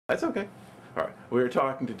That's okay. All right. We're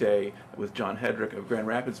talking today with John Hedrick of Grand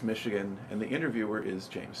Rapids, Michigan, and the interviewer is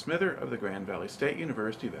James Smither of the Grand Valley State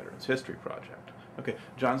University Veterans History Project. Okay,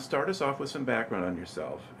 John, start us off with some background on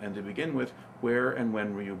yourself, and to begin with, where and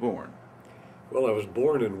when were you born? Well, I was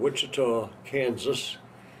born in Wichita, Kansas,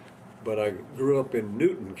 but I grew up in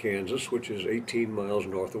Newton, Kansas, which is 18 miles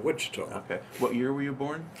north of Wichita. Okay. What year were you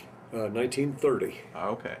born? 1930.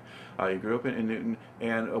 Okay. You grew up in Newton,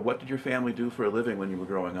 and what did your family do for a living when you were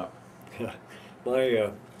growing up?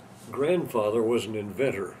 My grandfather was an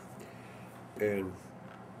inventor, and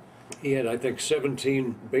he had, I think,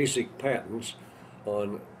 17 basic patents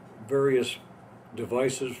on various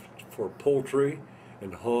devices for poultry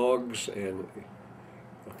and hogs and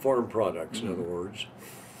farm products, in other words.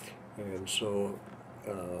 And so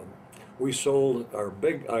we sold, our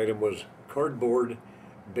big item was cardboard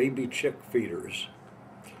baby chick feeders,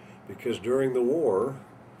 because during the war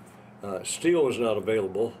steel was not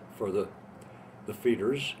available for the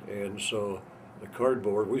feeders, and so the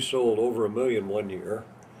cardboard, we sold over 1 million one year,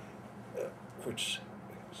 which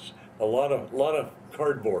is a lot of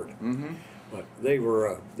cardboard. But they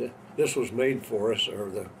were this was made for us, or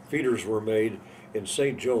the feeders were made in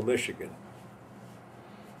St. Joe, Michigan,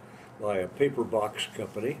 by a paper box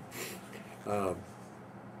company.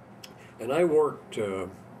 And I worked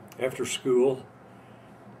after school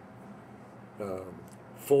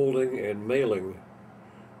folding and mailing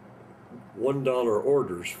 $1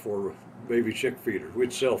 orders for baby chick feeders.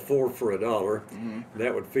 We'd sell 4 for $1, and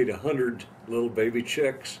that would feed 100 little baby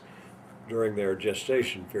chicks during their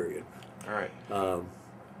gestation period. All right.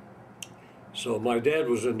 So my dad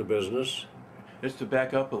was in the business. Just to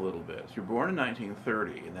back up a little bit, you're born in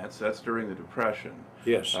 1930, and that's during the Depression.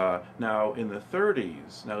 Yes. Now, in the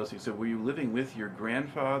 30s, now let's see, so were you living with your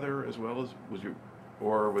grandfather as well as,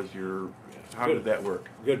 how did that work?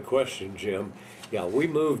 Good question, Jim. Yeah, we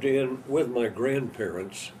moved in with my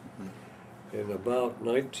grandparents in about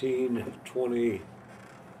 1929,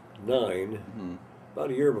 about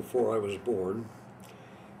a year before I was born.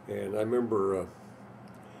 And I remember,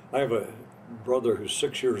 I have a brother who's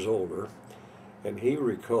 6 years older, and he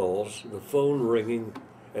recalls the phone ringing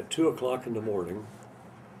at 2 o'clock in the morning,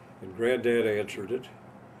 and Granddad answered it.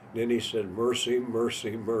 And then he said, "Mercy,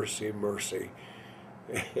 mercy, mercy, mercy."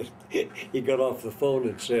 And he got off the phone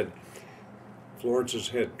and said, Florence has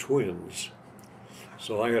had twins.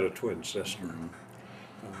 So I had a twin sister.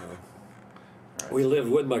 We lived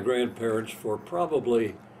with my grandparents for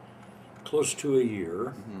probably close to a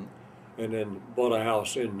year, and then bought a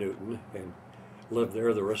house in Newton and lived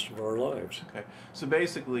there the rest of our lives. Okay, so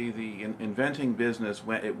basically the inventing business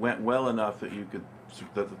went well enough that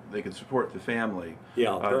they could support the family.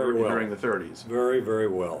 Yeah, very well. During the 30s. Very, very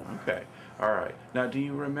well. Okay, all right. Now, do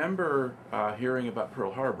you remember hearing about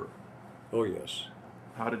Pearl Harbor? Oh yes.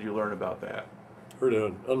 How did you learn about that? Heard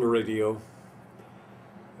it on the radio.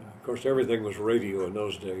 Of course, everything was radio in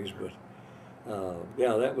those days, but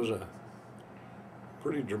yeah, that was a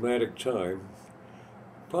pretty dramatic time.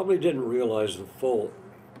 Probably didn't realize the full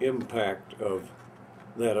impact of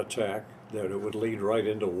that attack, that it would lead right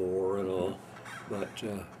into war and all, but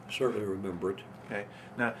certainly remember it. Okay.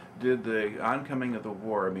 Now, did the oncoming of the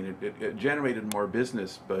war, I mean, it generated more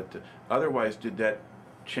business, but otherwise, did that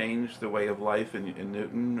change the way of life in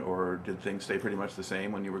Newton, or did things stay pretty much the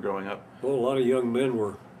same when you were growing up? Well, a lot of young men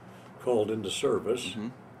were called into service.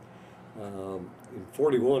 In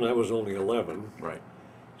 41, I was only 11. Right.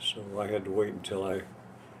 So I had to wait until I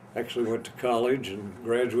actually went to college and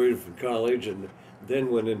graduated from college, and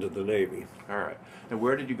then went into the Navy. All right. And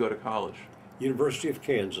where did you go to college? University of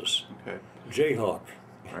Kansas. Okay. Jayhawk.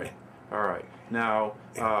 Right. All right. Now,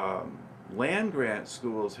 land grant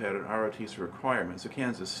schools had an ROTC requirement, so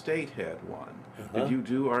Kansas State had one. Did you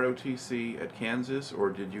do ROTC at Kansas, or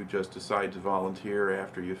did you just decide to volunteer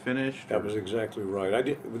after you finished? That was exactly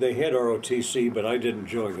right. They had ROTC, but I didn't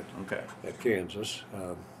join it. Okay. At Kansas.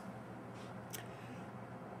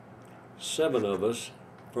 7 of us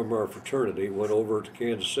from our fraternity went over to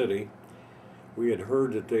Kansas City. We had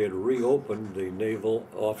heard that they had reopened the Naval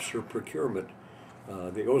Officer Procurement,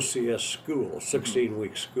 the OCS school,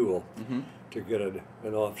 16-week school, to get an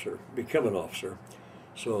officer, become an officer.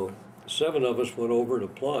 So 7 of us went over and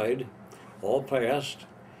applied, all passed,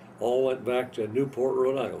 all went back to Newport,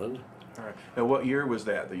 Rhode Island. All right. Now, what year was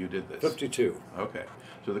that you did this? 52. Okay.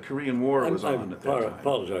 So the Korean War was on at that time. I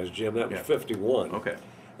apologize, Jim. That was 51. Okay.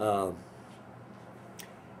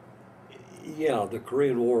 Yeah, the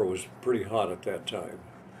Korean War was pretty hot at that time.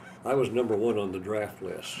 I was #1 on the draft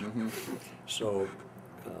list. So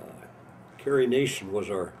Kerry Nation was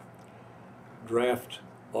our draft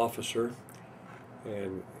officer,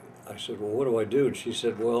 and I said, well, what do I do? And she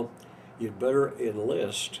said, well, you'd better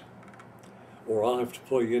enlist or I'll have to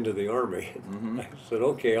pull you into the Army. I said,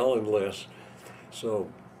 okay, I'll enlist.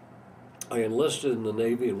 So I enlisted in the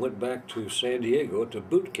Navy and went back to San Diego to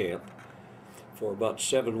boot camp for about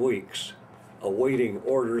 7 weeks, awaiting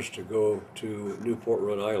orders to go to Newport,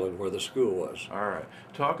 Rhode Island, where the school was. All right.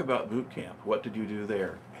 Talk about boot camp. What did you do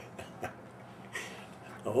there?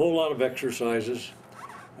 A whole lot of exercises.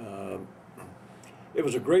 It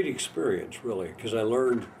was a great experience, really, because I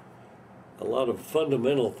learned a lot of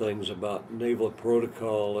fundamental things about naval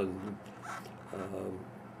protocol, and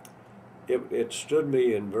it stood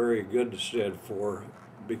me in very good stead for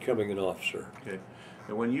becoming an officer. Okay.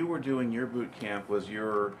 And when you were doing your boot camp, was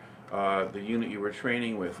your the unit you were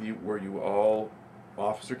training with, were you all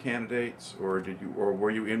officer candidates, or were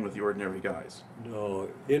you in with the ordinary guys? No,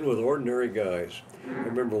 in with ordinary guys. I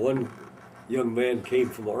remember one young man came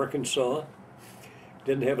from Arkansas,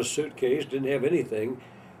 didn't have a suitcase, didn't have anything,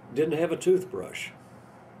 didn't have a toothbrush.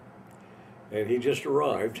 And he just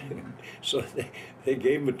arrived. So they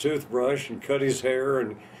gave him a toothbrush and cut his hair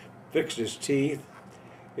and fixed his teeth.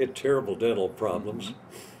 He had terrible dental problems.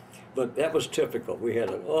 But that was typical. We had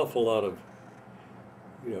an awful lot of,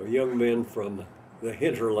 young men from the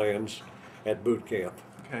hinterlands at boot camp.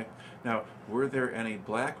 Okay. Now, were there any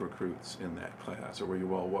black recruits in that class, or were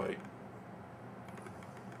you all white?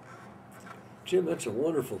 Jim, that's a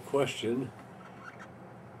wonderful question.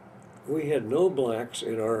 We had no blacks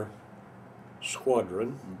in our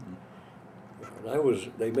squadron.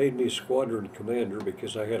 And they made me squadron commander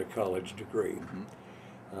because I had a college degree.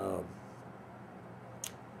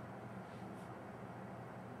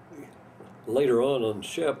 Later on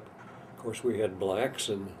ship, of course, we had blacks,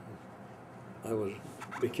 and I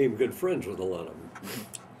became good friends with a lot of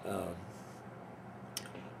them.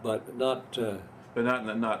 But not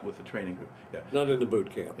with the training group. Yeah. not in the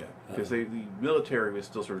boot camp. Yeah, because the military was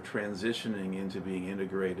still sort of transitioning into being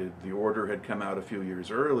integrated. The order had come out a few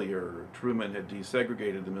years earlier. Truman had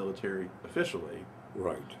desegregated the military officially.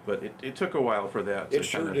 Right. But it took a while for that to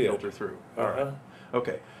kind of filter through. All right.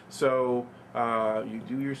 Okay. So you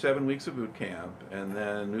do your 7 weeks of boot camp, and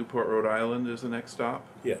then Newport, Rhode Island is the next stop?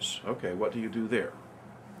 Yes. Okay. What do you do there?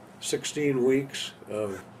 16 weeks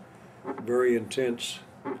of very intense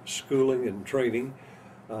schooling and training.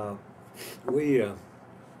 We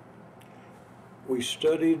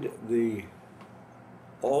studied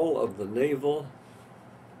all of the naval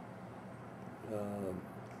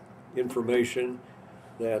information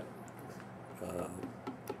that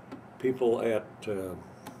people at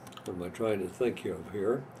what am I trying to think of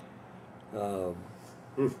here?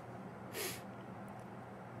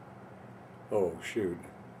 Oh shoot!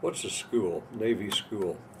 What's the school? Navy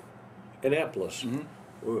school, Annapolis.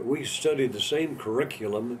 We studied the same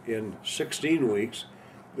curriculum in 16 weeks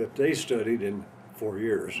that they studied in 4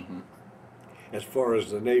 years, as far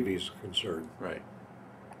as the Navy's concerned. Right.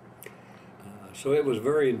 So it was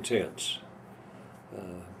very intense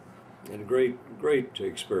and a great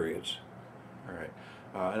experience. All right.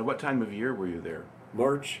 And what time of year were you there?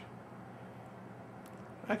 March.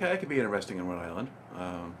 Okay, that could be interesting in Rhode Island.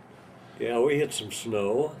 Yeah, we hit some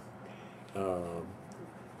snow,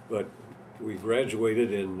 but we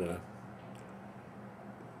graduated in,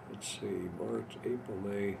 let's see, March, April,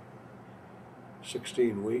 May,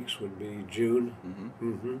 16 weeks would be June.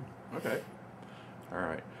 Okay. All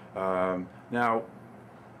right. Now,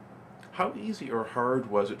 how easy or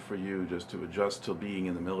hard was it for you just to adjust to being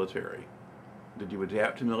in the military? Did you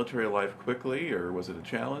adapt to military life quickly, or was it a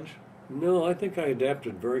challenge? No, I think I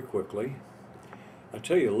adapted very quickly. I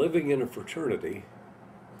tell you, living in a fraternity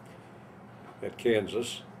at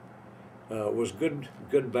Kansas was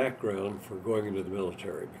good background for going into the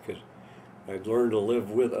military, because I'd learned to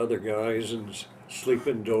live with other guys and sleep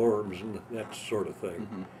in dorms and that sort of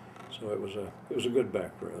thing. So it was a good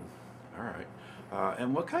background. All right.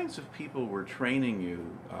 And what kinds of people were training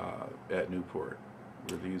you at Newport?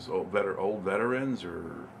 Were these old veterans,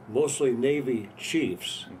 or? Mostly Navy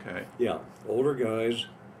chiefs. Okay. Yeah, older guys.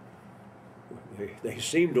 They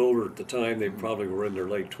seemed older at the time. They probably were in their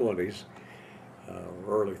late 20s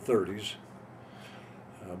or early 30s.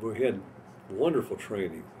 But we had wonderful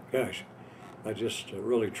training. Gosh, I just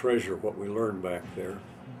really treasure what we learned back there.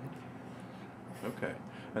 Okay.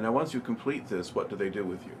 And now once you complete this, what do they do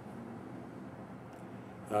with you?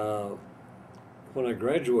 When I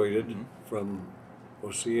graduated from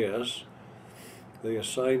OCS, they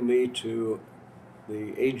assigned me to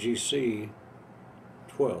the AGC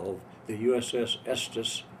 12, the USS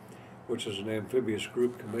Estes, which is an amphibious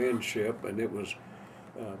group command ship, and it was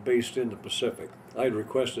based in the Pacific. I had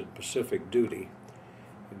requested Pacific duty,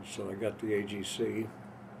 and so I got the AGC.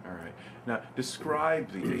 All right. Now, describe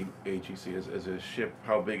the AGC as a ship.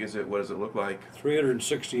 How big is it? What does it look like?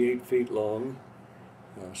 368 feet long,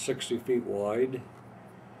 60 feet wide.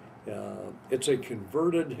 It's a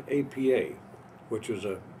converted APA, which is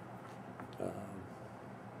a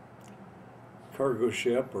cargo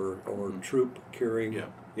ship or troop carrying. Yeah.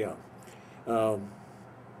 Yeah.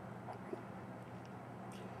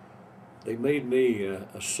 They made me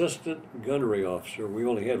assistant gunnery officer. We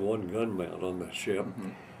only had one gun mount on the ship,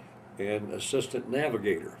 and assistant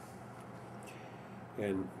navigator.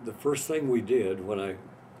 And the first thing we did when I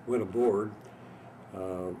went aboard,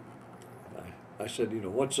 I said,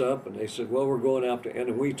 what's up? And they said, well, we're going out to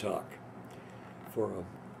Eniwetok for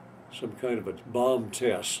some kind of a bomb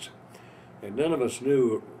test. And none of us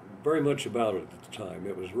knew very much about it at the time.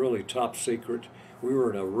 It was really top secret. We were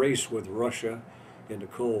in a race with Russia in the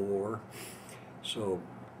Cold War. So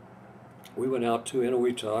we went out to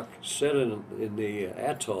Eniwetok, sat in the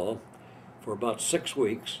atoll for about 6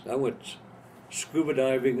 weeks. I went scuba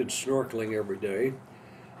diving and snorkeling every day,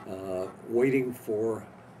 waiting for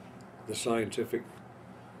the scientific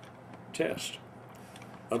test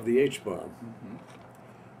of the H-bomb.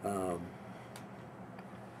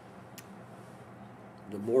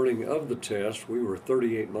 The morning of the test, we were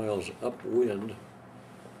 38 miles upwind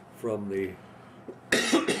from the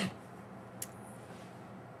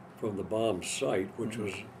bomb site, which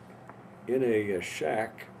was in a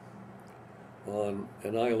shack on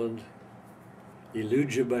an island,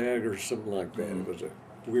 Eniwetok or something like that. It was a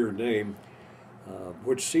weird name,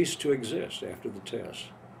 which ceased to exist after the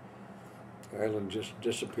test. The island just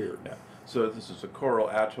disappeared. Yeah. So this is a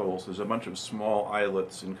coral atoll. So there's a bunch of small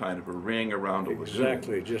islets in kind of a ring around a lagoon.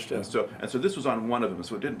 Exactly. And so this was on one of them.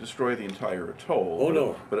 So it didn't destroy the entire atoll. Oh,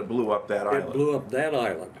 no. But it blew up that island. It blew up that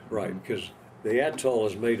island, right? Because the atoll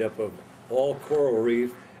is made up of all coral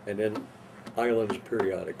reef and then islands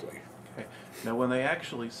periodically. Okay. Now, when they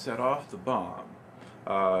actually set off the bomb,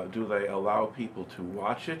 do they allow people to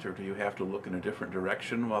watch it, or do you have to look in a different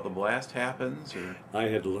direction while the blast happens? Or? I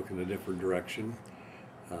had to look in a different direction.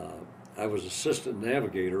 I was assistant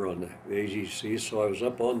navigator on the AGC, so I was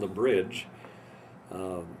up on the bridge,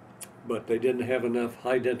 but they didn't have enough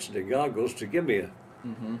high-density goggles to give me a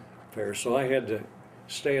pair, so I had to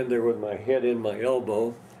stand there with my head in my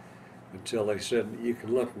elbow until they said, you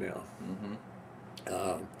can look now.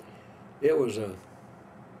 It was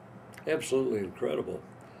absolutely incredible.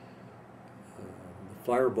 The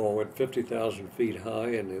fireball went 50,000 feet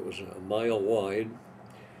high, and it was a mile wide.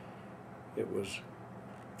 It was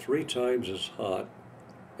 3 times as hot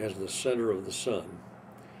as the center of the sun.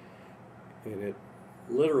 And it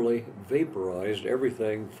literally vaporized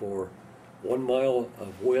everything for 1 mile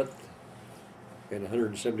of width and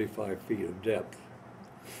 175 feet of depth.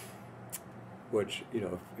 Which,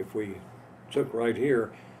 if we took right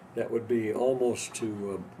here, that would be almost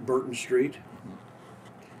to Burton Street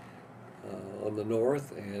on the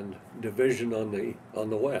north and Division on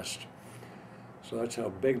the west. So that's how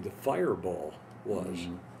big the fireball was.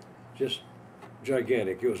 Just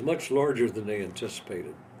gigantic. It was much larger than they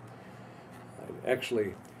anticipated. I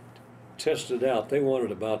actually tested out. They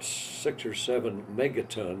wanted about 6 or 7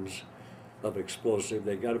 megatons of explosive.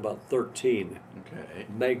 They got about 13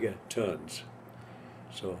 megatons.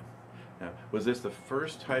 So, now, was this the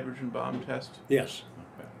first hydrogen bomb test? Yes.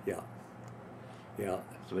 Okay. Yeah. Yeah.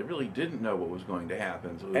 So they really didn't know what was going to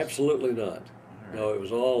happen. So Absolutely not. Right. No, it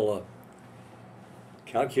was all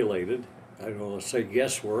calculated. I don't want to say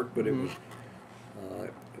guesswork, but it was.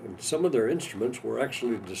 And some of their instruments were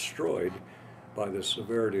actually destroyed by the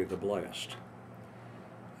severity of the blast.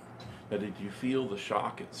 Now, did you feel the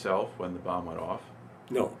shock itself when the bomb went off?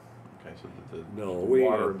 No. Okay, so the we,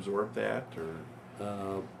 water absorbed that,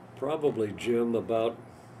 or? Probably, Jim, about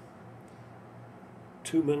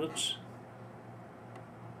 2 minutes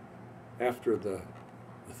after the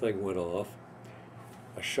thing went off,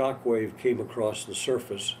 a shock wave came across the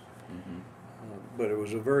surface, but it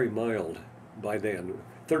was a very mild by then,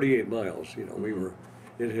 38 miles, we were,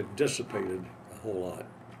 it had dissipated a whole lot.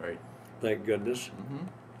 Right. Thank goodness.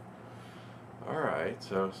 All right,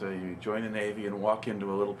 so you join the Navy and walk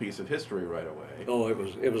into a little piece of history right away. Oh, it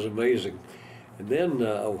was amazing. And then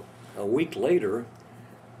a week later,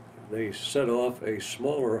 they set off a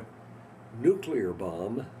smaller nuclear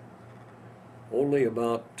bomb only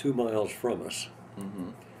about 2 miles from us.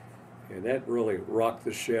 And that really rocked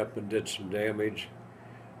the ship and did some damage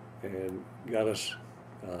and got us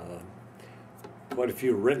quite a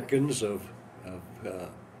few Roentgens of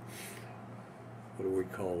what do we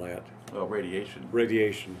call that? Well, radiation.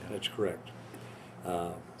 Radiation, that's correct.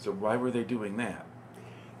 So why were they doing that?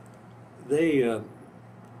 They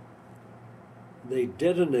they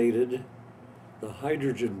detonated the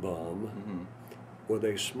hydrogen bomb Mm-hmm. with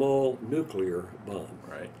a small nuclear bomb.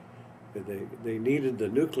 Right. They needed the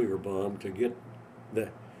nuclear bomb to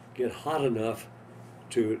get hot enough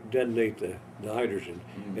to detonate the hydrogen,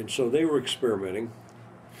 Mm-hmm. and so they were experimenting,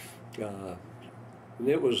 and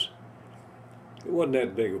it wasn't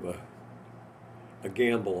that big of a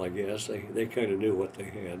gamble, I guess. They kind of knew what they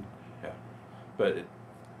had. Yeah. But it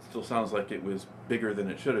still sounds like it was bigger than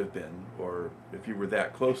it should have been, or if you were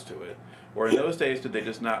that close to it. Or in those days, did they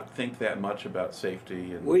just not think that much about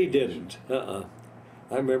safety? And We didn't. I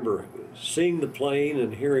remember seeing the plane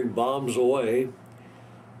and hearing bombs away,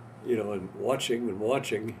 and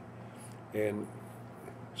watching, and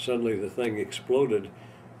suddenly the thing exploded,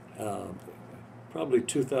 probably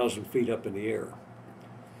 2,000 feet up in the air.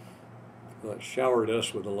 It showered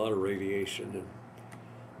us with a lot of radiation and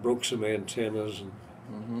broke some antennas and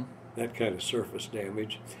Mm-hmm. that kind of surface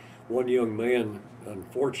damage. One young man,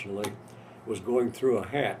 unfortunately, was going through a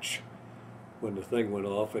hatch when the thing went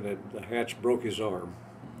off, and the hatch broke his arm,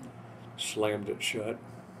 slammed it shut.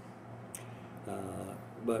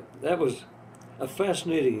 But that was a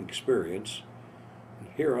fascinating experience.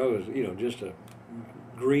 Here I was, just a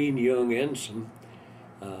green young ensign,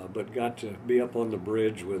 but got to be up on the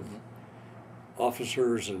bridge with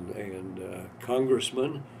officers and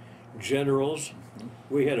congressmen, generals.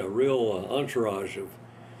 We had a real entourage of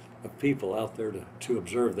people out there to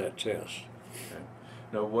observe that test. Okay.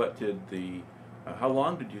 Now, how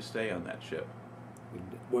long did you stay on that ship?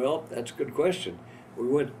 Well, that's a good question. We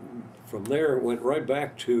went right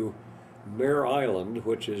back to Mare Island,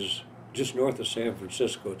 which is just north of San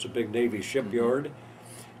Francisco. It's a big Navy shipyard,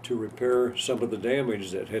 to repair some of the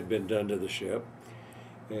damage that had been done to the ship.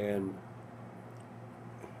 And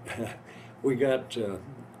we got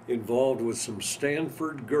involved with some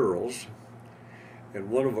Stanford girls, and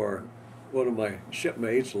one of my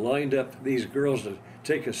shipmates lined up these girls to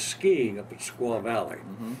take us skiing up at Squaw Valley.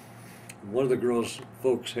 Mm-hmm. One of the girls'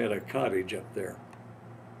 folks had a cottage up there,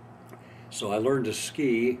 so I learned to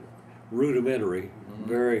ski rudimentary.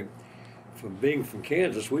 Mm-hmm. From being from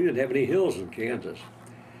Kansas, we didn't have any hills in Kansas,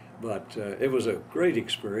 but it was a great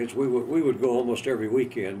experience. We would go almost every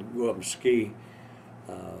weekend, go up and ski.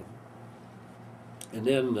 And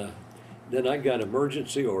then I got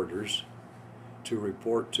emergency orders to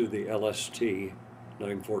report to the LST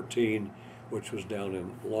 914, which was down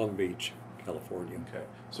in Long Beach, California. Okay.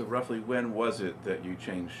 So roughly when was it that you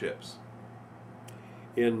changed ships?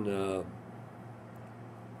 In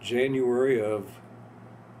January of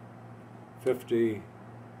 52.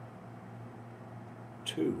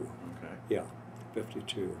 Okay. Yeah,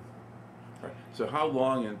 52. Right. So how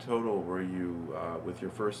long in total were you with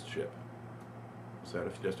your first ship? Was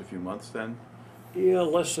that just a few months then? Yeah,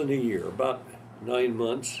 less than a year, about 9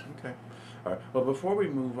 months. Okay. All right. Well, before we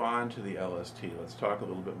move on to the LST, let's talk a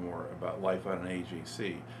little bit more about life on an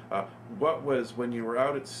AGC. When you were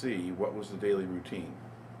out at sea, what was the daily routine?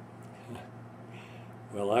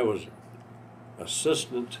 Well, I was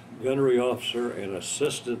assistant gunnery officer and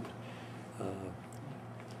assistant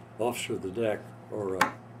officer of the deck, or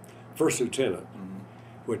first lieutenant,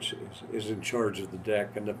 which is in charge of the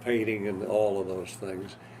deck and the painting and all of those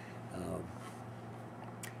things.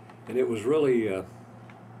 And it was really a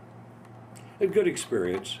good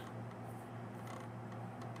experience.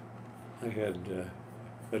 I had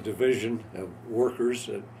a division of workers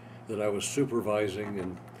that I was supervising,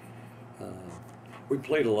 and we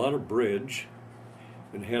played a lot of bridge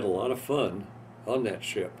and had a lot of fun on that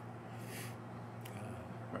ship.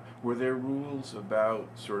 Were there rules about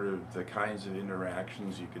sort of the kinds of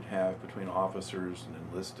interactions you could have between officers and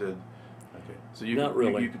enlisted? Okay, so Not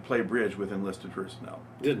really. You could play bridge with enlisted personnel.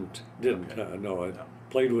 Didn't. Okay. No, I No.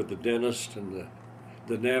 played with the dentist and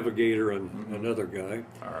the navigator and another guy.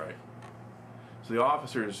 All right. So the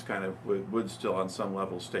officers kind of would still on some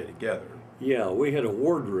level stay together. Yeah, we had a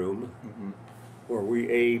wardroom where we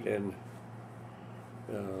ate and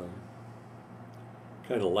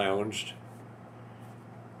kind of lounged.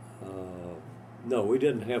 No, we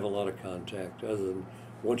didn't have a lot of contact other than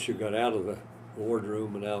once you got out of the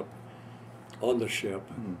wardroom and out on the ship,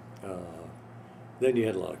 then you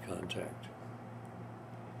had a lot of contact.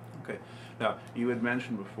 Okay. Now, you had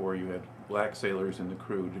mentioned before you had black sailors in the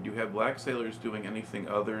crew. Did you have black sailors doing anything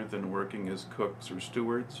other than working as cooks or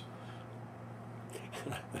stewards?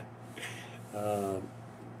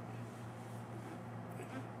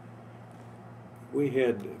 We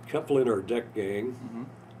had a couple in our deck gang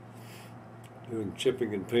doing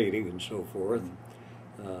chipping and painting and so forth.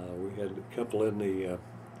 We had a couple in the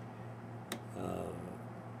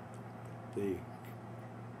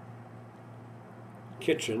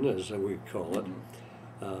kitchen, as we call it.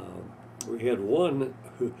 Mm-hmm. We had one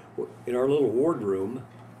who, in our little wardroom,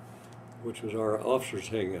 which was our officers'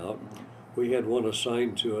 hangout, we had one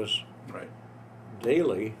assigned to us Right.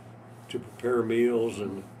 daily to prepare meals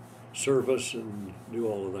and service and do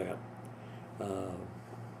all of that.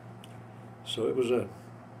 So it was a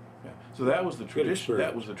Yeah. So that was the tradition. That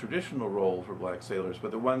experience. was the traditional role for black sailors.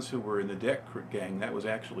 But the ones who were in the deck gang, that was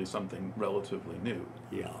actually something relatively new.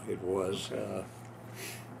 Yeah, it was. Okay.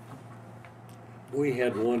 We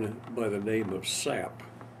had one by the name of SAP,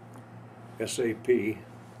 S-A-P,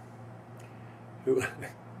 who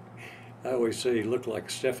I always say he looked like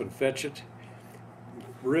Stephen Fetchit,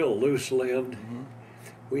 real loose-limbed. Mm-hmm.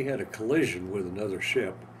 We had a collision with another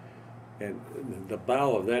ship, and the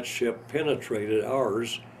bow of that ship penetrated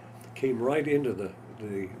ours, came right into the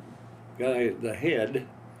head,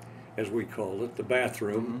 as we called it, the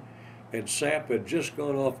bathroom, and SAP had just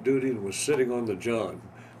gone off duty and was sitting on the john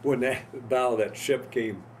when that bow of that ship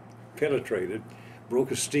penetrated, broke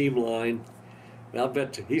a steam line, and I'll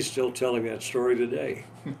bet he's still telling that story today.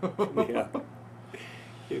 Yeah,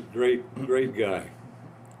 great guy.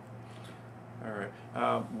 All right.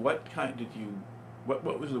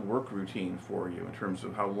 What was the work routine for you in terms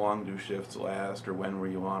of how long do shifts last, or when were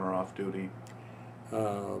you on or off duty?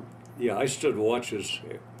 Yeah, I stood watches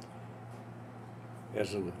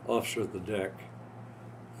as an officer of the deck.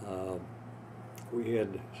 We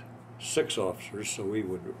had 6 officers, so we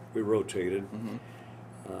rotated.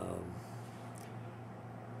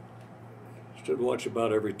 Stood watch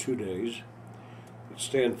about every 2 days. We'd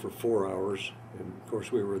stand for 4 hours, and of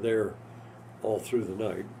course we were there all through the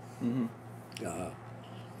night.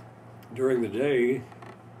 During the day,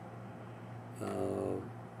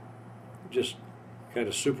 just kind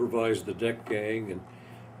of supervised the deck gang,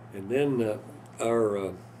 and then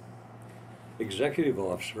our executive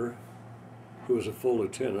officer, who was a full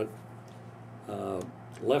lieutenant,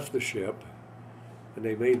 left the ship, and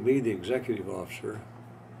they made me the executive officer,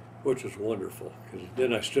 which was wonderful, because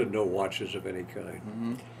then I stood no watches of any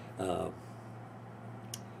kind.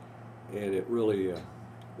 And it really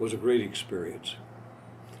was a great experience.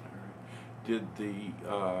 Did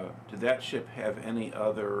that ship have any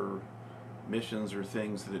other missions or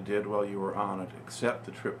things that it did while you were on it, except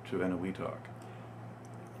the trip to Eniwetok?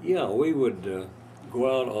 Yeah, we would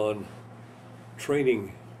go out on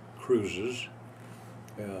training cruises,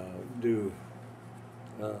 do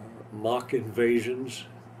mock invasions,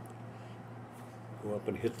 go up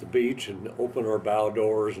and hit the beach and open our bow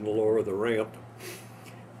doors and lower the ramp.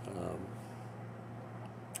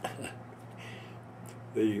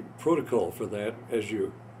 The protocol for that, as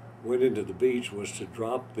you went into the beach, was to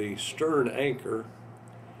drop the stern anchor,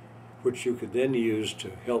 which you could then use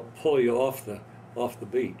to help pull you off the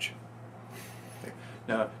beach. Okay.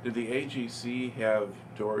 Now, did the AGC have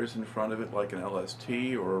doors in front of it like an LST,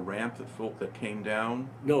 or a ramp that came down?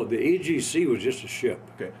 No, the AGC was just a ship.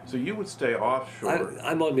 Okay, so you would stay offshore.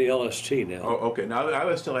 I'm on the LST now. Oh, okay. Now I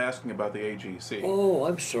was still asking about the AGC. Oh,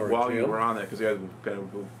 I'm sorry, While Tim. you were on that, because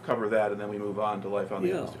we'll cover that, and then we move on to life on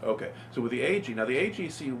the LST. Okay, so with the now the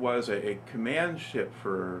AGC was a command ship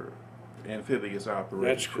for amphibious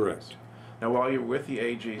operations. That's correct. Now, while you were with the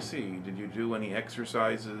AGC, did you do any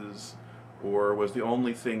exercises, or was the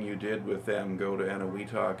only thing you did with them go to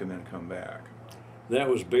Eniwetok and then come back? That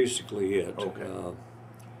was basically it. Okay.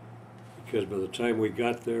 Because by the time we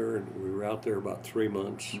got there, and we were out there about 3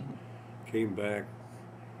 months, came back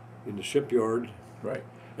in the shipyard, Right.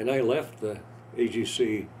 and I left the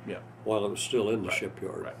AGC Yeah. while it was still in the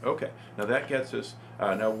shipyard. Right. Okay. Now that gets us.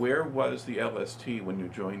 Now, where was the LST when you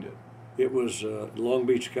joined it? It was Long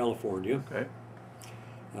Beach, California. Okay.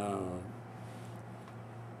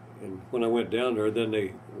 And when I went down there, then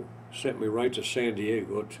they sent me right to San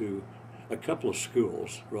Diego to a couple of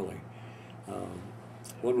schools, really.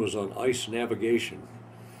 One was on ice navigation.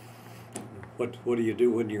 What do you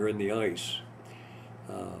do when you're in the ice?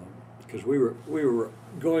 Because we were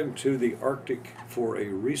going to the Arctic for a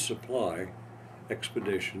resupply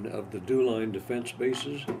expedition of the DuLine defense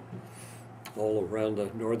bases all around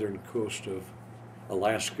the northern coast of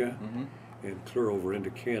Alaska and clear over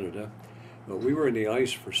into Canada. But we were in the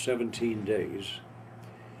ice for 17 days.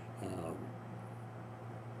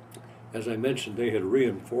 As I mentioned, they had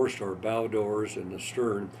reinforced our bow doors and the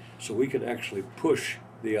stern so we could actually push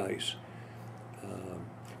the ice.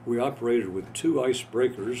 We operated with 2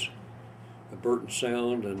 icebreakers, a Burton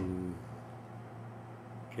Sound, and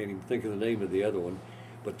can't even think of the name of the other one,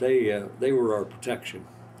 but they were our protection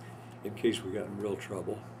in case we got in real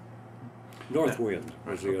trouble. Northwind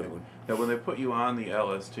was the other one. Now, when they put you on the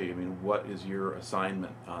LST, I mean, what is your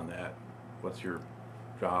assignment on that? What's your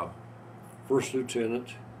job? first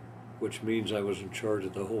lieutenant, which means I was in charge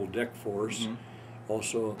of the whole deck force,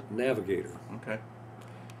 also navigator. Okay.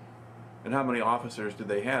 And how many officers did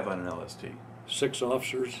they have on an LST? 6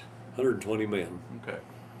 officers, 120 men. Okay.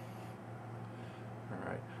 All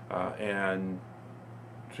right. And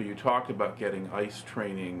so you talked about getting ice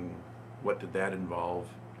training. What did that involve?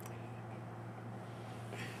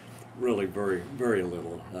 Really very, very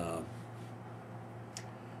little.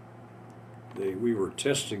 We were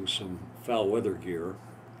testing some foul weather gear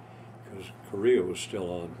because Korea was still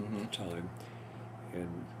on at the time,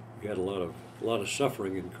 and we had a lot of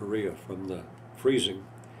suffering in Korea from the freezing.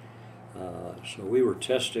 So we were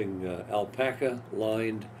testing alpaca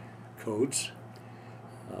lined coats,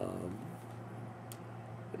 and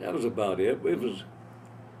that was about it. It was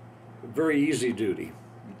very easy duty.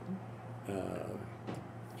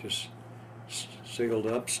 Just sailed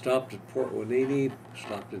up, stopped at Port Hueneme,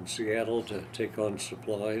 stopped in Seattle to take on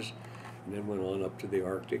supplies, and then went on up to the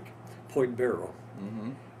Arctic. Point Barrow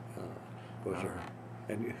was our,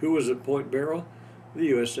 and who was at Point Barrow? The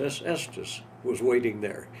USS Estes was waiting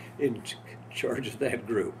there in charge of that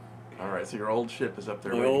group. All right, so your old ship is up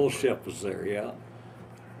there. My old ship was there, yeah. All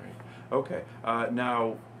right. Okay,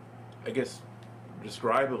 now, I guess,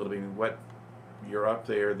 describe a little bit what you're up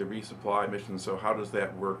there, the resupply mission, so how does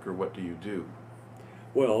that work, or what do you do?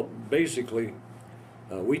 Well, basically,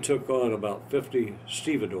 we took on about 50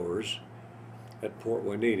 stevedores at Port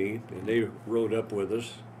Hueneme, and they rode up with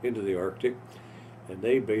us into the Arctic, and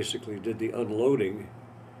they basically did the unloading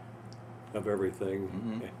of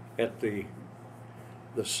everything at the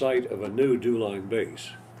site of a new DuLine base.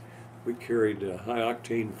 We carried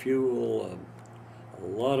high-octane fuel, a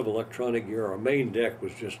lot of electronic gear. Our main deck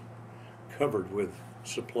was just covered with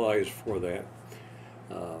supplies for that.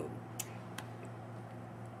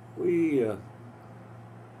 We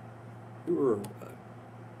were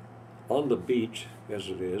on the beach, as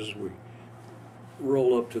it is. We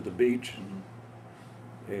roll up to the beach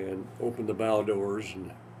and open the bow doors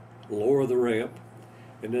and lower the ramp,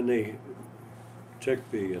 and then they took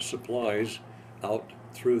the supplies out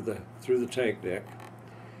through the tank deck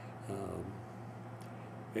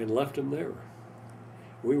and left them there.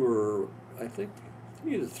 We were, I think,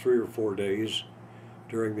 either 3 or 4 days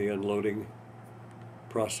during the unloading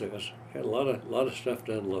process. Had a lot of stuff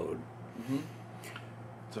to unload.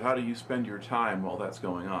 So how do you spend your time while that's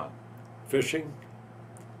going on? Fishing.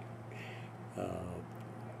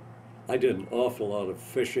 I did an awful lot of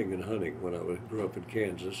fishing and hunting when I grew up in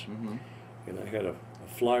Kansas, and I had a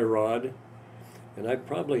fly rod, and I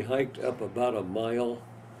probably hiked up about a mile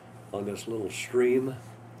on this little stream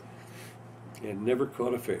and never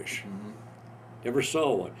caught a fish. Never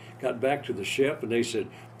saw one. Got back to the ship and they said,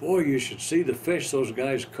 "Boy, you should see the fish those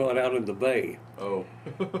guys caught out in the bay." Oh.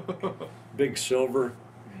 Big silver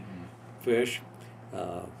fish.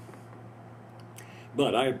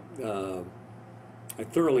 But I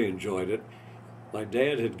thoroughly enjoyed it. My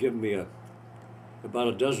dad had given me about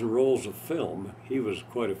a dozen rolls of film. He was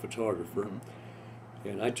quite a photographer.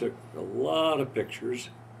 And I took a lot of pictures.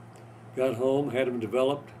 Got home, had them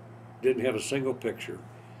developed, didn't have a single picture.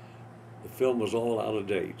 The film was all out of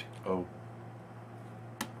date. Oh.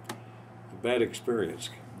 A bad experience,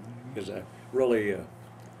 because I really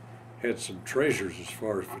had some treasures as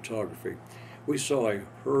far as photography. We saw a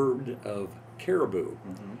herd of caribou,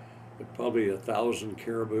 probably 1,000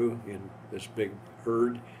 caribou in this big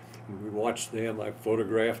herd. And we watched them, I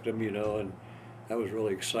photographed them, you know, and I was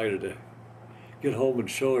really excited to get home and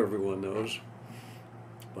show everyone those,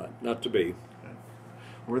 but not to be.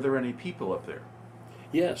 Were there any people up there?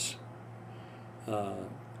 Yes.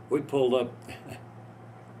 We pulled up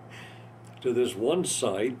to this one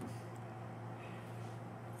site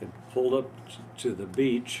and pulled up to the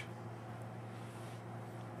beach.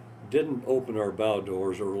 Didn't open our bow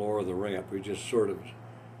doors or lower the ramp. We just sort of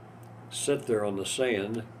sat there on the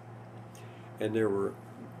sand, and there were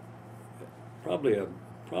probably a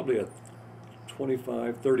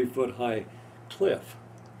 25, 30 foot high cliff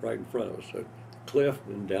right in front of us. A cliff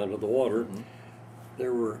and down to the water.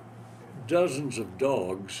 There were dozens of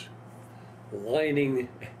dogs lining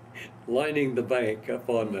the bank up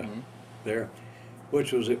on there,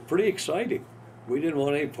 which was pretty exciting. We didn't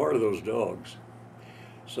want any part of those dogs.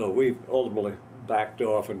 So we ultimately backed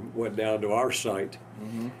off and went down to our site.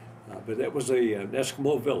 But that was an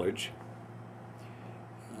Eskimo village.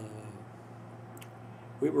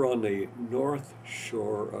 We were on the north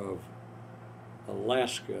shore of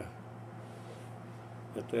Alaska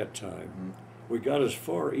at that time. We got as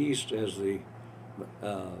far east as the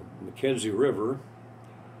Mackenzie River,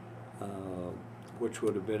 which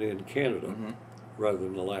would have been in Canada rather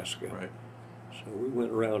than Alaska. Right. So we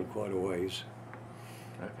went around quite a ways.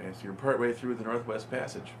 Okay, so you're partway through the Northwest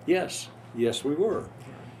Passage. Yes, yes, we were.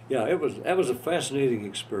 Yeah, that was a fascinating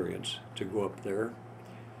experience to go up there.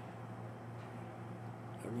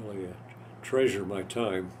 I really treasure my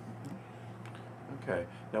time. Okay,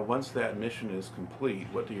 now once that mission is complete,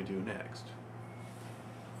 what do you do next?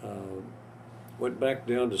 Went back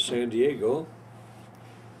down to San Diego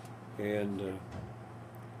and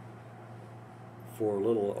for a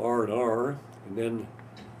little R&R, and then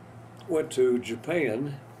went to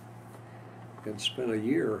Japan and spent a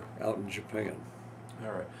year out in Japan.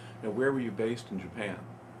 All right. Now, where were you based in Japan?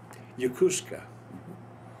 Yokosuka.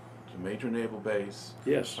 It's a major naval base.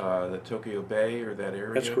 Yes. The Tokyo Bay or that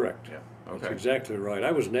area? That's correct. Yeah. Okay. That's exactly right.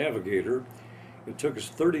 I was navigator. It took us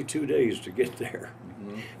 32 days to get there,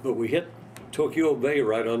 but we hit Tokyo Bay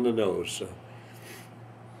right on the nose. So.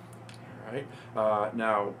 All right.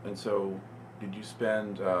 Now, and so, did you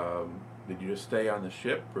spend? Did you just stay on the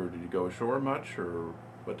ship, or did you go ashore much, or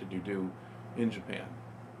what did you do in Japan?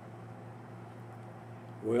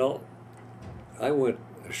 Well, I went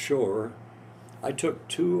ashore. I took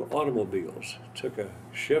 2 automobiles. Took a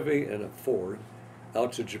Chevy and a Ford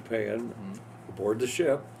out to Japan aboard the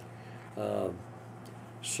ship.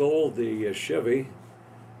 Sold the Chevy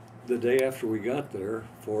the day after we got there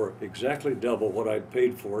for exactly double what I'd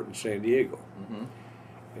paid for it in San Diego.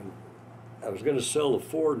 And I was going to sell the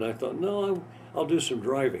Ford, and I thought, no, I'll do some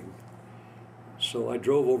driving. So I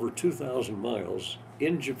drove over 2,000 miles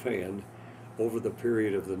in Japan over the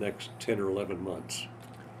period of the next 10 or 11 months.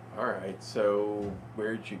 All right. So,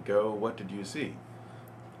 where did you go? What did you see?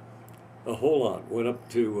 A whole lot. Went up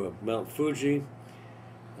to Mount Fuji,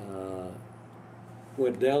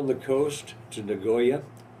 went down the coast to Nagoya,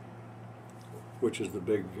 which is the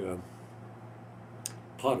big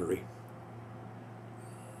pottery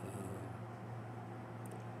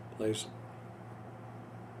place.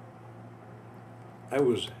 I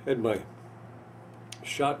had my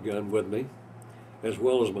shotgun with me, as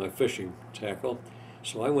well as my fishing tackle,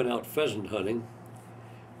 so I went out pheasant hunting.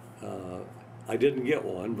 I didn't get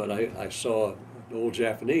one, but I saw an old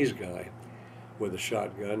Japanese guy with a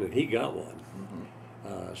shotgun, and he got one.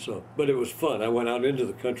 But it was fun. I went out into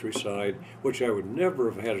the countryside, which I would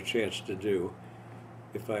never have had a chance to do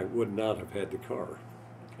if I would not have had the car.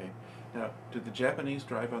 Okay. Now, did the Japanese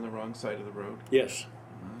drive on the wrong side of the road? Yes.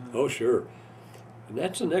 Oh, sure. And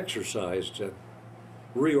that's an exercise to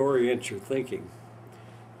reorient your thinking,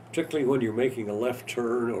 particularly when you're making a left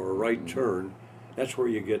turn or a right turn. That's where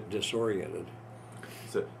you get disoriented.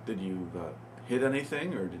 So, did you hit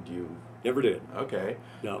anything, or did you? Never did. Okay.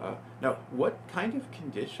 No. Now, what kind of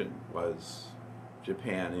condition was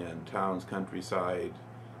Japan in? Towns, countryside,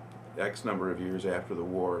 X number of years after the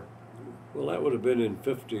war? Well, that would have been in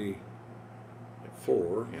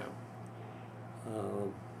 54. Yeah.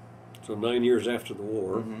 So 9 years after the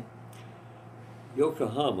war.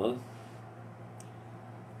 Yokohama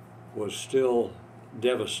was still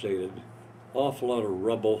devastated. Awful lot of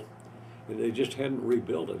rubble. And they just hadn't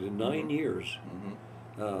rebuilt it in 9 years.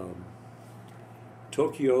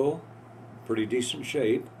 Tokyo, pretty decent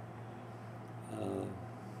shape.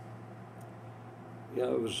 Yeah,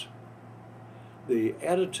 it was, the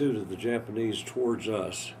attitude of the Japanese towards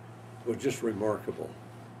us was just remarkable.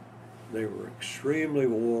 They were extremely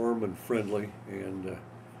warm and friendly, and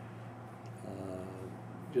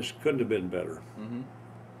just couldn't have been better.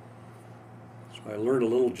 So I learned a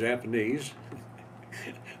little Japanese,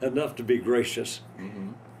 enough to be gracious.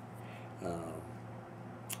 That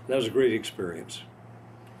was a great experience.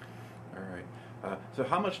 All right. So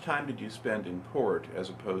how much time did you spend in port as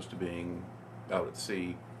opposed to being out at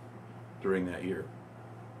sea during that year?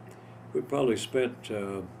 We probably spent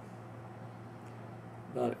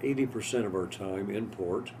about 80% of our time in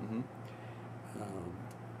port.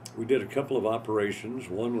 We did a couple of operations.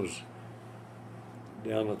 One was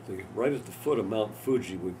down right at the foot of Mount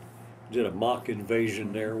Fuji. We did a mock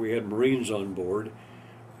invasion there. We had Marines on board,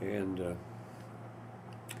 and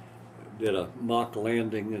did a mock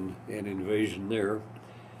landing and invasion there,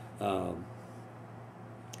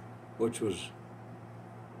 which was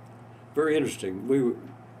very interesting. We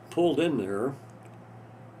pulled in there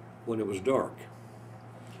when it was dark,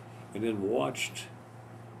 and then watched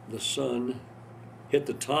the sun hit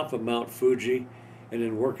the top of Mount Fuji and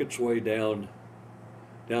then work its way down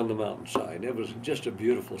the mountainside. It was just a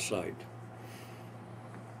beautiful sight.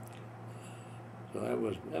 So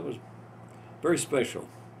that was very special.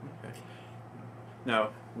 Okay.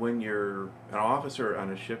 Now, when you're an officer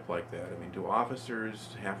on a ship like that, I mean, do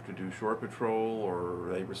officers have to do shore patrol, or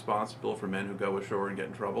are they responsible for men who go ashore and get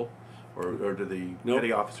in trouble? Or do the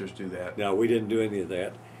petty officers do that? No, we didn't do any of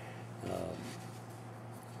that.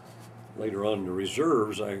 later on in the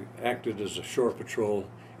reserves, I acted as a shore patrol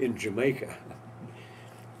in Jamaica.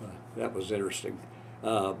 That was interesting.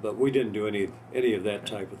 But we didn't do any of that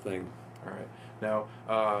type of thing. All right. Now,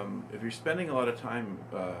 if you're spending a lot of time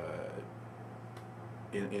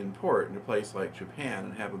in port in a place like Japan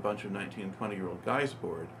and have a bunch of 19 and 20-year-old guys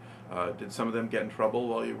aboard, did some of them get in trouble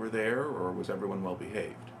while you were there, or was everyone well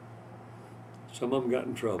behaved? Some of them got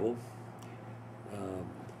in trouble.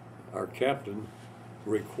 Our captain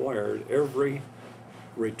required every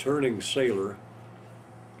returning sailor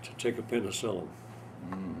to take a penicillin.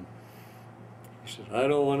 Mm. He said, "I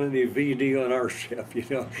don't want any VD on our ship," you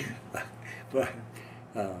know. But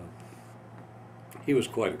he was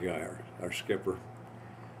quite a guy, our skipper.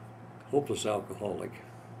 Hopeless alcoholic.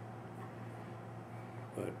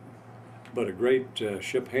 But a great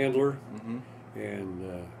ship handler, Mm-hmm.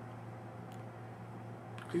 and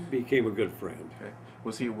he became a good friend. Okay.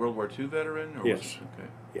 Was he a World War II veteran? Or Yes. Was he, okay.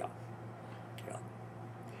 Yeah, yeah,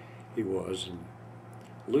 he was. And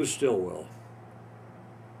Lou Stillwell,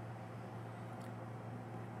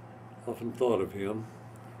 often thought of him.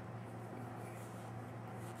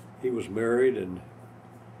 He was married and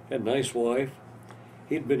had a nice wife.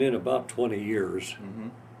 He'd been in about 20 years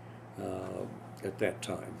at that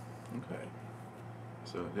time. Okay.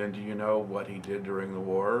 So then, do you know what he did during the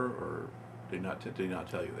war, or did he not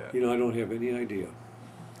tell you that? You know, I don't have any idea.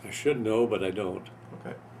 I should know, but I don't.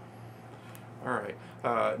 Okay. All right.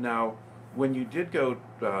 Now, when you did go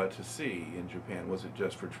to sea in Japan, was it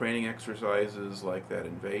just for training exercises like that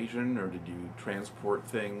invasion, or did you transport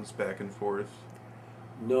things back and forth?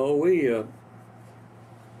 No, we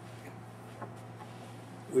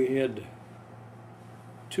had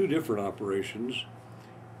two different operations.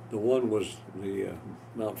 The one was the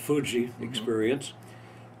Mount Fuji experience.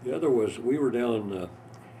 The other was we were down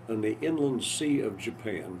in the inland sea of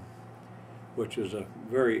Japan, which is a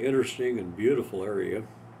very interesting and beautiful area.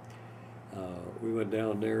 We went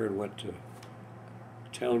down there and went to a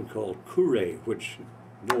town called Kure, which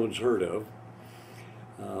no one's heard of.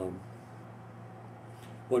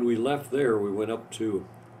 When we left there, we went up to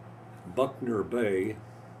Buckner Bay,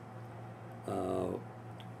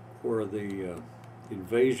 where the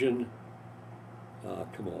invasion,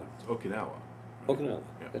 come on. It's Okinawa. Okinawa.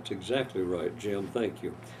 Yeah. That's exactly right, Jim. Thank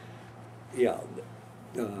you. Yeah.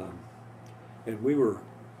 And we were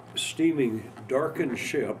steaming darkened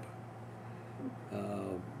ship,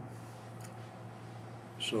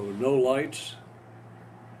 so no lights,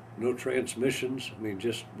 no transmissions. I mean,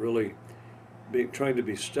 just really trying to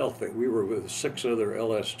be stealthy. We were with 6 other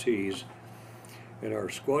LSTs, and our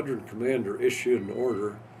squadron commander issued an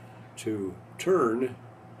order to turn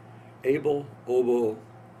Able, Obo,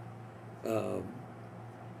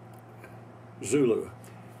 Zulu,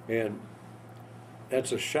 and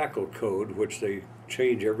that's a shackle code which they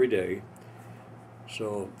change every day.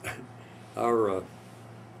 So our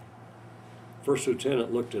first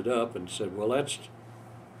lieutenant looked it up and said, "Well,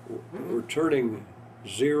 we're turning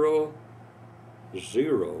 0,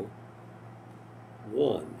 0,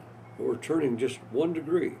 1. We're turning just 1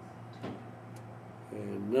 degree."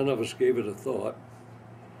 And none of us gave it a thought,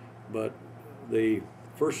 but the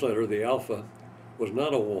first letter, the Alpha, was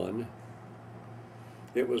not a 1,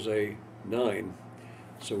 it was a 9.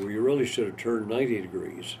 So we really should have turned 90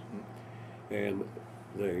 degrees. And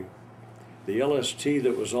the LST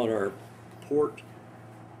that was on our port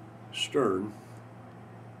stern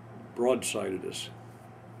broadsided us.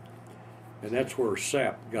 And that's where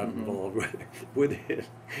Sapp got involved with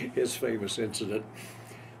his famous incident.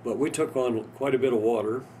 But we took on quite a bit of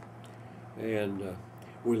water, and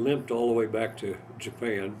we limped all the way back to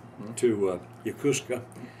Japan, to Yokosuka,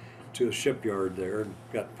 to the shipyard there, and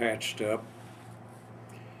got patched up.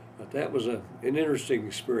 But that was an interesting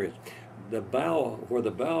experience. Where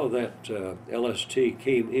the bow of that LST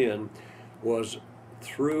came in was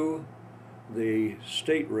through the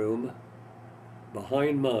stateroom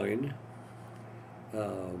behind mine,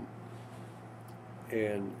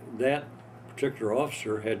 and that particular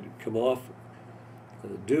officer had come off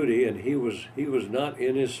duty, and he was not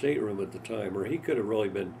in his stateroom at the time, or he could have really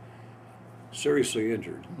been seriously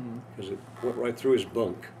injured because it went right through his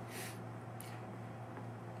bunk.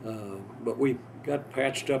 But we got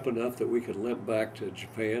patched up enough that we could limp back to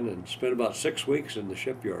Japan and spent about 6 weeks in the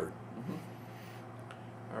shipyard.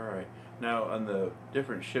 All right. Now, on the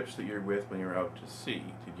different ships that you're with when you're out to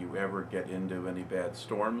sea, did you ever get into any bad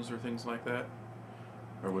storms or things like that?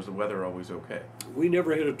 Or was the weather always okay? We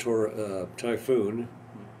never hit a typhoon.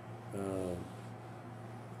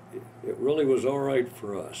 It really was all right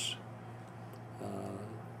for us.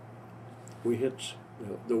 We hit,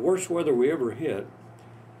 the worst weather we ever hit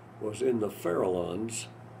was in the Farallones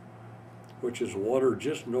which is water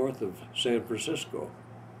just north of San Francisco.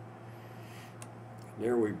 And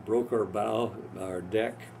there we broke our bow, our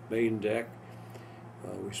deck, main deck.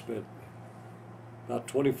 We spent about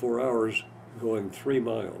 24 hours going 3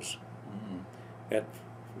 miles at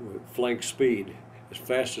flank speed, as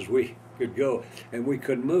fast as we could go, and we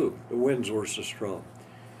couldn't move. The winds were so strong.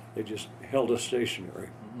 They just held us stationary.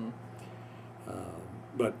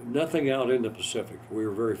 But nothing out in the Pacific. We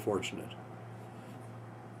were very fortunate.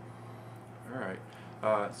 All right.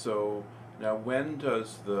 So now, when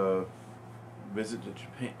does the visit to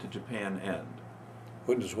Japan end?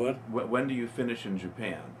 When does what? When do you finish in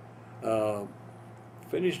Japan?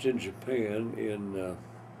 Finished in Japan in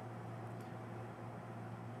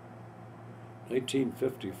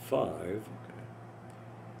 1955.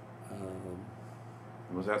 Okay.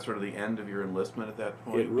 Was that sort of the end of your enlistment at that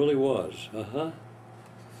point? It really was.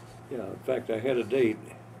 Yeah, in fact, I had a date.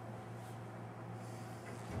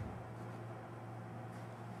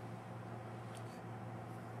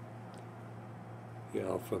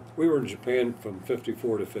 Yeah, we were in Japan from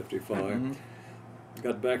 54 to 55.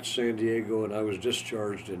 Got back to San Diego, and I was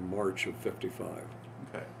discharged in March of 55.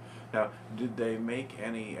 Okay. Now, did they make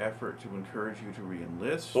any effort to encourage you to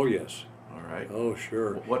re-enlist? Oh, yes. All right. Oh,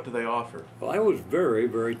 sure. What do they offer? Well, I was very,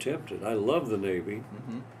 very tempted. I loved the Navy.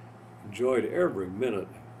 Enjoyed every minute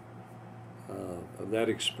of that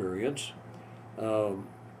experience. They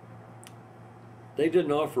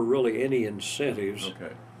didn't offer really any incentives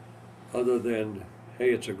other than,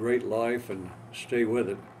 hey, it's a great life and stay with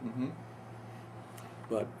it.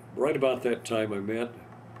 But right about that time I met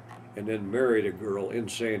and then married a girl in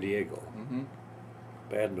San Diego.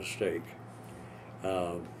 Bad mistake.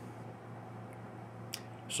 So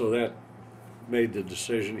that made the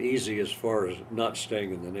decision easy as far as not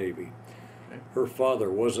staying in the Navy. Her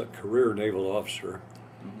father was a career naval officer,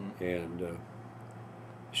 and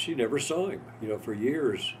she never saw him. You know, for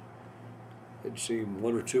years, it'd seem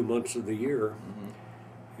 1 or 2 months of the year,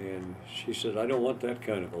 and she said, I don't want that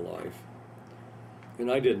kind of a life.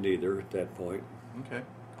 And I didn't either at that point. Okay.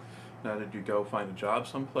 Now, did you go find a job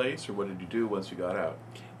someplace, or what did you do once you got out?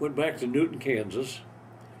 Went back to Newton, Kansas,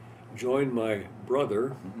 joined my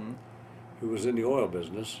brother, who was in the oil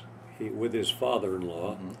business, with his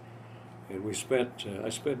father-in-law, and we spent, I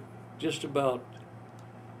spent just about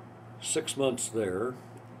 6 months there,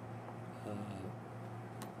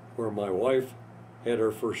 where my wife had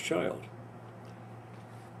her first child.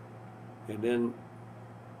 And then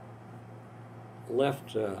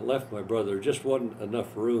left my brother. Just wasn't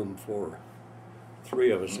enough room for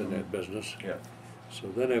 3 of us in that business. So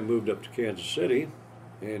then I moved up to Kansas City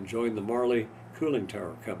and joined the Marley Cooling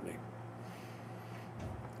Tower Company.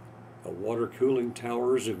 Water cooling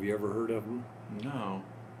towers, have you ever heard of them? No.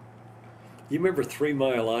 You remember 3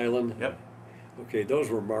 Mile Island? Yep. Okay, those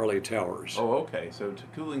were Marley towers. Oh, okay. So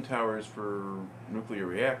cooling towers for nuclear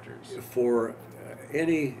reactors. For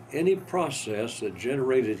any process that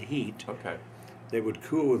generated heat, they would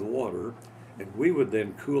cool with water, and we would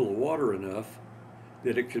then cool the water enough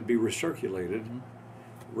that it could be recirculated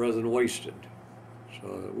rather than wasted.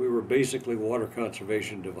 So we were basically water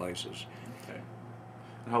conservation devices. Okay.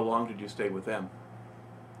 And how long did you stay with them?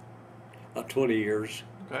 About 20 years.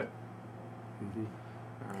 Okay.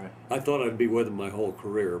 All right. I thought I'd be with them my whole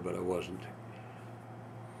career, but I wasn't.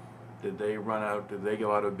 Did they run out? Did they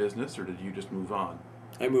go out of business, or did you just move on?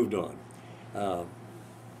 I moved on.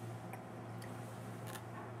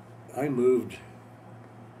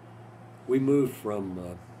 We moved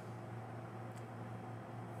from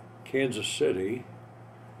Kansas City,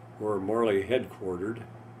 where Marley headquartered.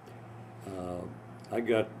 I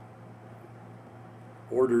got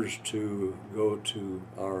orders to go to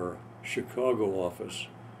our Chicago office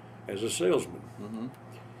as a salesman,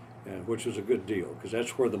 which was a good deal because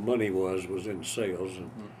that's where the money was in sales, and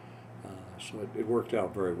so it worked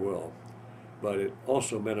out very well. But it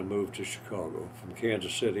also meant a move to Chicago from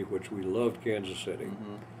Kansas City, which we loved Kansas City.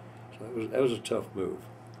 So that was a tough move.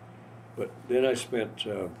 But then I spent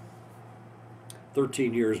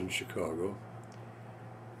 13 years in Chicago,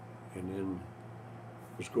 and then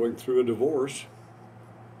was going through a divorce,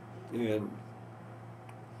 and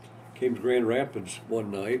came to Grand Rapids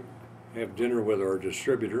one night, have dinner with our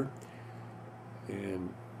distributor,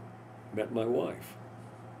 and met my wife.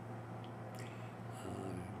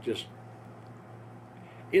 Just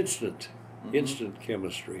instant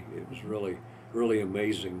chemistry. It was really, really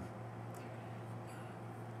amazing.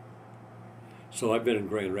 So I've been in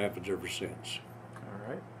Grand Rapids ever since. All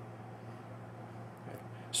right. Okay.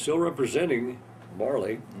 Still representing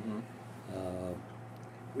Marley.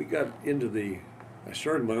 We got into I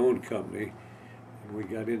started my own company, and we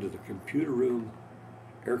got into the computer room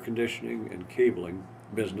air conditioning and cabling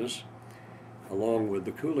business, along with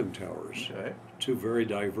the cooling towers. Okay. Two very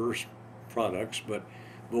diverse products, but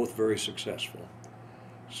both very successful.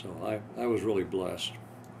 So I was really blessed.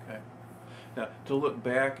 Okay. Now, to look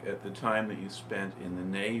back at the time that you spent in the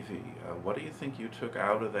Navy, what do you think you took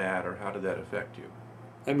out of that, or how did that affect you?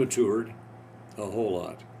 I matured a whole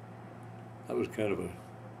lot. I was kind of a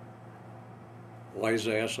wise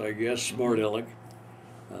ass, I guess, smart aleck.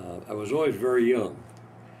 I was always very young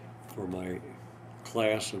for my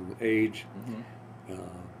class and age.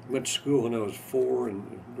 Went to school when I was 4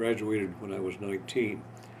 and graduated when I was 19.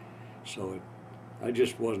 So I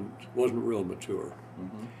just wasn't real mature.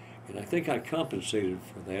 And I think I compensated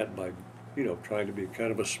for that by, trying to be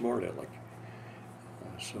kind of a smart aleck.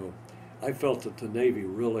 So I felt that the Navy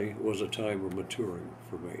really was a time of maturing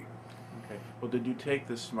for me. Okay. Well, did you take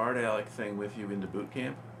the smart aleck thing with you into boot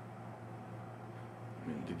camp? I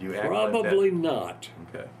mean, did you act Probably like that? not.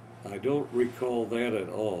 Okay. I don't recall that at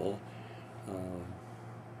all,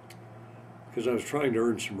 because I was trying to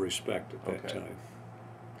earn some respect at that Okay. time.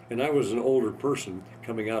 And I was an older person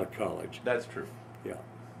coming out of college. That's true. Yeah.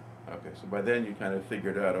 Okay, so by then you kind of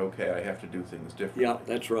figured out, okay, I have to do things differently. Yeah,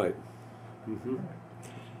 that's right.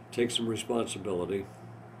 Take some responsibility.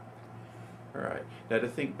 All right. Now, to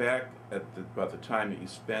think back at about the time that you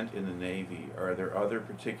spent in the Navy, are there other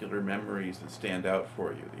particular memories that stand out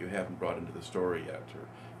for you that you haven't brought into the story yet, or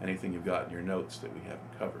anything you've got in your notes that we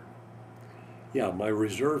haven't covered? Yeah, my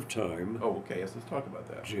reserve time. Oh, okay. Yes, let's talk about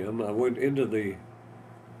that. Jim, I went into the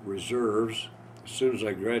reserves as soon as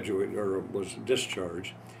I graduated or was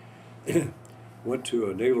discharged. Went to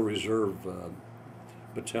a Naval Reserve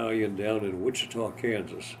battalion down in Wichita,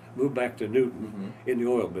 Kansas. Moved back to Newton in the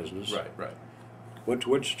oil business. Right. Went to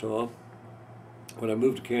Wichita. When I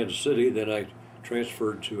moved to Kansas City, then I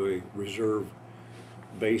transferred to a reserve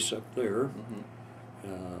base up there.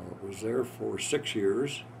 Was there for 6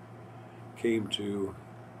 years. Came to,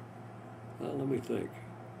 let me think.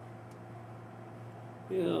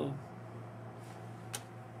 Boy,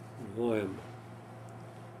 I'm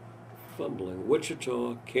fumbling.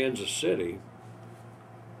 Wichita, Kansas City.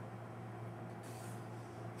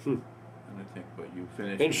 And I think what you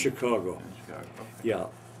finished In Chicago. In Chicago. Okay. Yeah.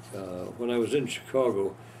 When I was in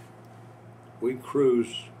Chicago, we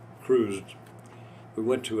cruised. We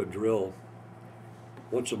went to a drill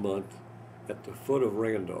once a month at the foot of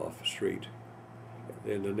Randolph Street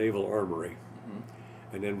in the Naval Armory.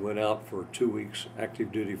 And then went out for 2 weeks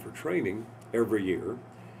active duty for training every year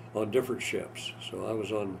on different ships. So I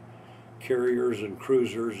was on carriers and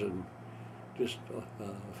cruisers and just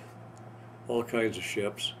all kinds of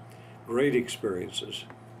ships. Great experiences.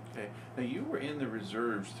 Okay. Now, you were in the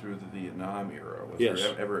reserves through the Vietnam era. Was Yes.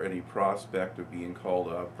 there ever any prospect of being called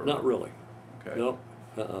up? Or... Not really. Okay. No.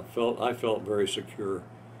 I felt very secure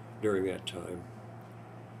during that time.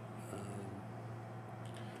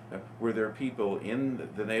 Were there people in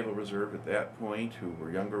the Naval Reserve at that point who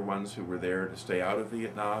were younger ones who were there to stay out of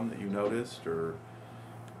Vietnam that you noticed, or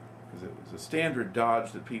because it was a standard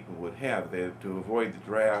dodge that people would have? They had to avoid the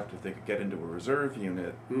draft. If they could get into a reserve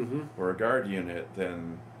unit or a guard unit,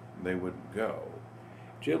 then they wouldn't go.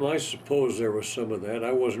 Jim, I suppose there was some of that.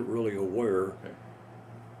 I wasn't really aware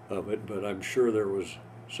of it, but I'm sure there was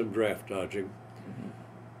some draft dodging.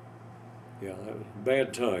 Yeah, that was a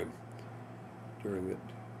bad time during it.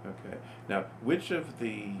 Okay. Now, which of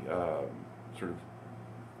the sort of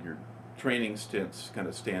your training stints kind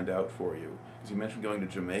of stand out for you? Because you mentioned going to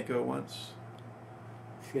Jamaica once.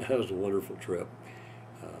 Yeah, that was a wonderful trip.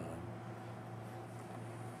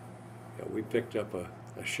 We picked up a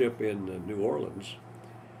ship in New Orleans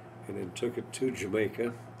and then took it to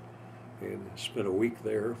Jamaica and spent a week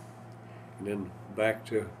there and then back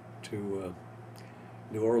to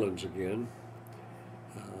New Orleans again.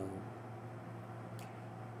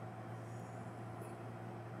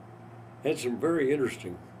 Had some very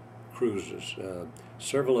interesting cruises.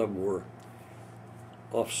 Several of them were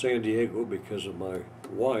off San Diego because of my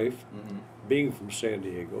wife being from San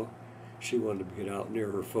Diego. She wanted to get out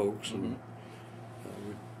near her folks, and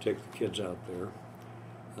we'd take the kids out there.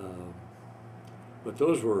 But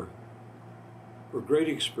those were great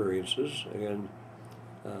experiences, and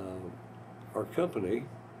our company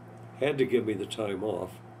had to give me the time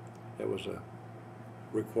off. That was a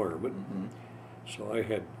requirement. So I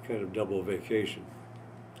had kind of double vacation.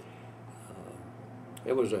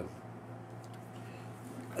 It was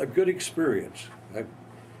a good experience. I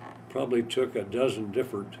probably took a dozen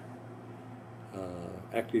different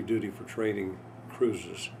active duty for training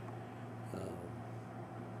cruises.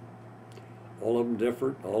 All of them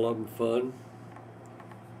different, all of them fun.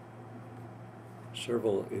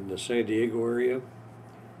 Several in the San Diego area,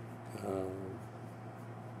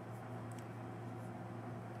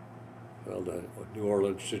 Well, the New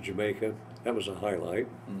Orleans to Jamaica, that was a highlight.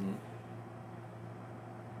 Mm-hmm.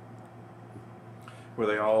 Were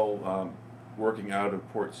they all working out of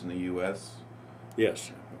ports in the U.S.?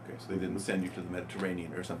 Yes. Okay, so they didn't send you to the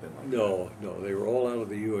Mediterranean or something like that? No, they were all out of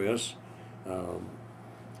the U.S. And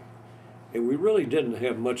we really didn't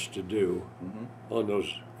have much to do on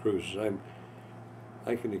those cruises.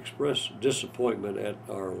 I can express disappointment at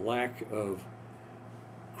our lack of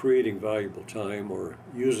creating valuable time or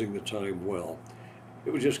using the time well.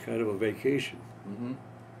 It was just kind of a vacation. Mm-hmm.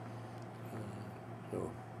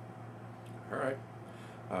 So. All right.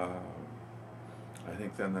 I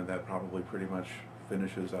think then that probably pretty much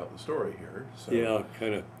finishes out the story here. So. Yeah,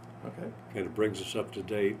 kind of. Okay. Kind of brings us up to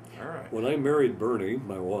date. All right. When I married Bernie,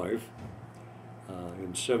 my wife,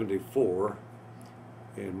 in '74,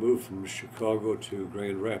 and moved from Chicago to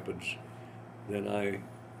Grand Rapids, then I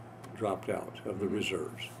dropped out of the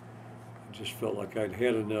reserves. I just felt like I'd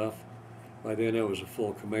had enough. By then I was a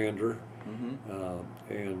full commander,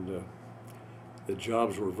 and the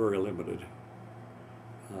jobs were very limited.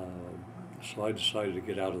 So I decided to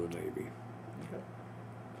get out of the Navy. Okay.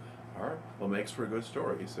 All right. Well, it makes for a good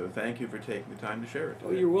story. So thank you for taking the time to share it today.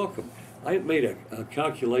 Oh, you're welcome. I made a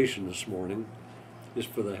calculation this morning, just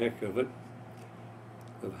for the heck of it,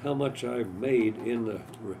 of how much I've made in the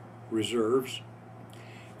reserves.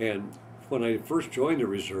 And when I first joined the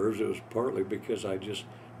reserves, it was partly because I just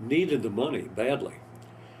needed the money badly.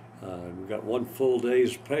 We got 1 full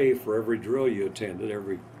day's pay for every drill you attended,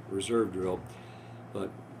 every reserve drill. But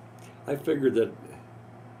I figured that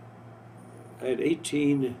I had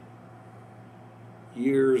 18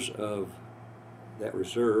 years of that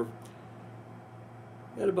reserve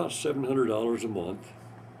at about $700 a month.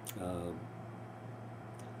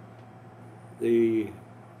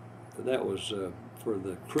 That was for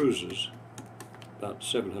the cruises, about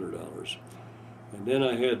 $700. And then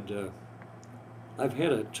I've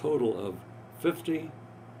had a total of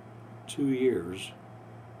 52 years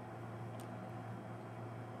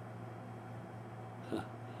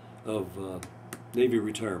of Navy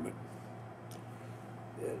retirement.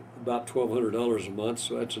 About $1,200 a month,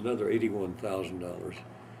 so that's another $81,000.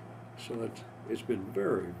 So it's been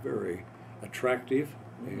very, very attractive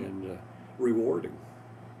and rewarding.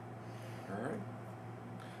 All right.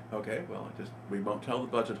 Okay, well, we won't tell the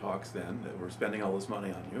budget hawks then that we're spending all this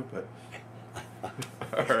money on you, but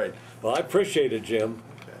all right. Well, I appreciate it, Jim,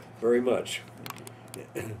 very much.